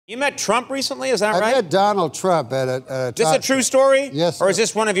You met Trump recently, is that right? I met Donald Trump at a Is this a true story? Yes, sir. Or is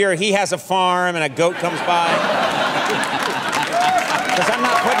this one of your, he has a farm and a goat comes by? Because I'm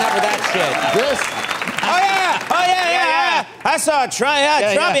not putting up with that shit. I saw Trump.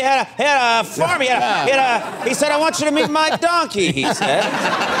 Trump. He had a farm. He said, "I want you to meet my donkey." He said,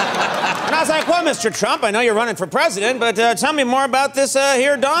 and I was like, "Well, Mr. Trump, I know you're running for president, but tell me more about this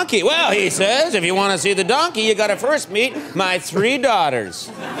here donkey." Well, he says, "If you want to see the donkey, you got to first meet my 3 daughters."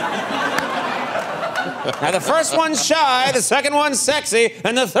 Now, the first one's shy, the second one's sexy,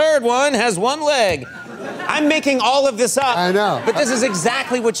 and the third one has 1 leg. I'm making all of this up. I know. But this is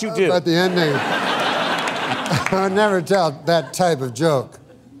exactly what you do. At the ending, I would never tell that type of joke,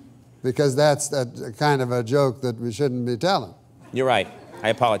 because that's that kind of a joke that we shouldn't be telling. You're right. I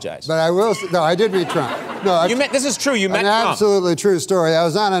apologize. But I will say, no, I did meet Trump. No, this is true. You met Trump. An absolutely true story. I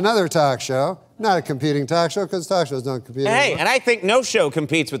was on another talk show, not a competing talk show, because talk shows don't compete. Hey, and I think no show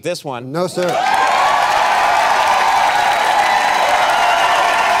competes with this one. No, sir.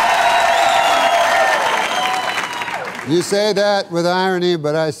 You say that with irony,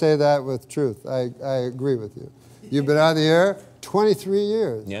 but I say that with truth. I agree with you. You've been on the air 23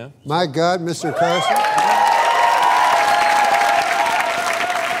 years. Yeah. My God, Mr. Carson.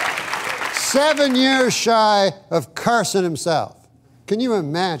 7 years shy of Carson himself. Can you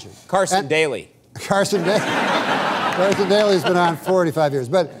imagine? Carson Daly. Carson Daly. Carson Daly's been on 45 years.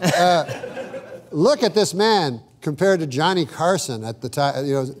 But look at this man compared to Johnny Carson at the time.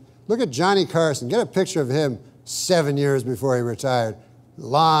 You know, look at Johnny Carson. Get a picture of him 7 years before he retired.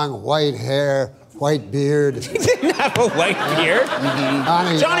 Long, white hair, white beard. He didn't have a white beard.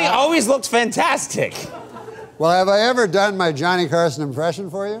 Johnny always looked fantastic. Well, have I ever done my Johnny Carson impression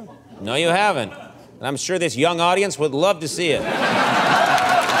for you? No, you haven't. And I'm sure this young audience would love to see it.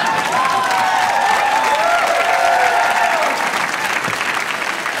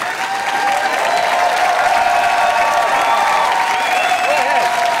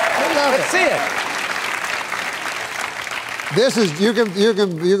 Let's see it. This is, you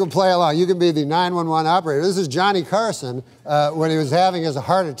can play along. You can be the 911 operator. This is Johnny Carson when he was having his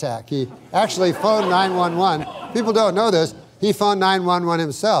heart attack. He actually phoned 911. People don't know this. He phoned 911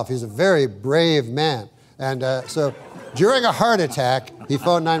 himself. He's a very brave man. And so during a heart attack, he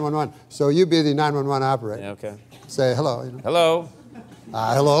phoned 911. So you be the 911 operator. Yeah, okay. Say hello. You know. Hello.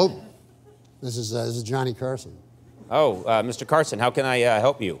 Hello. This is Johnny Carson. Oh, Mr. Carson, how can I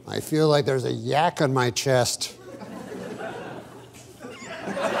help you? I feel like there's a yak on my chest.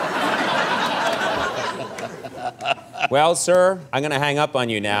 Well, sir, I'm going to hang up on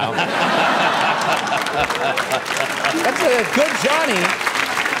you now. That's a good Johnny,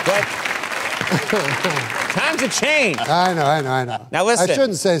 but times have changed. I know. Now listen. I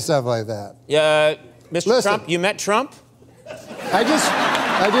shouldn't say stuff like that. Mr. Trump, you met Trump? I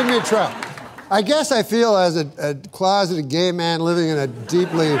did meet Trump. I guess I feel as a closeted gay man living in a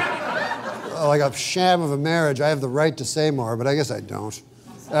deeply, like a sham of a marriage, I have the right to say more, but I guess I don't.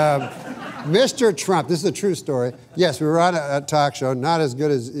 Mr. Trump, this is a true story. Yes, we were on a talk show, not as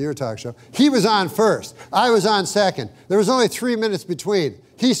good as your talk show. He was on first. I was on second. There was only 3 minutes between.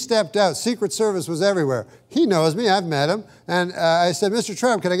 He stepped out. Secret Service was everywhere. He knows me. I've met him. And I said, Mr.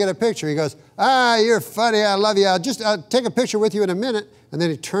 Trump, can I get a picture? He goes, you're funny. I love you. I'll take a picture with you in a minute. And then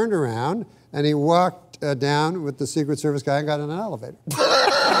he turned around and he walked down with the Secret Service guy and got in an elevator.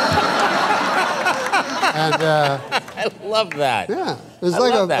 I love that. Yeah, it was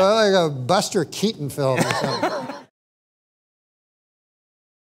like a Buster Keaton film or something.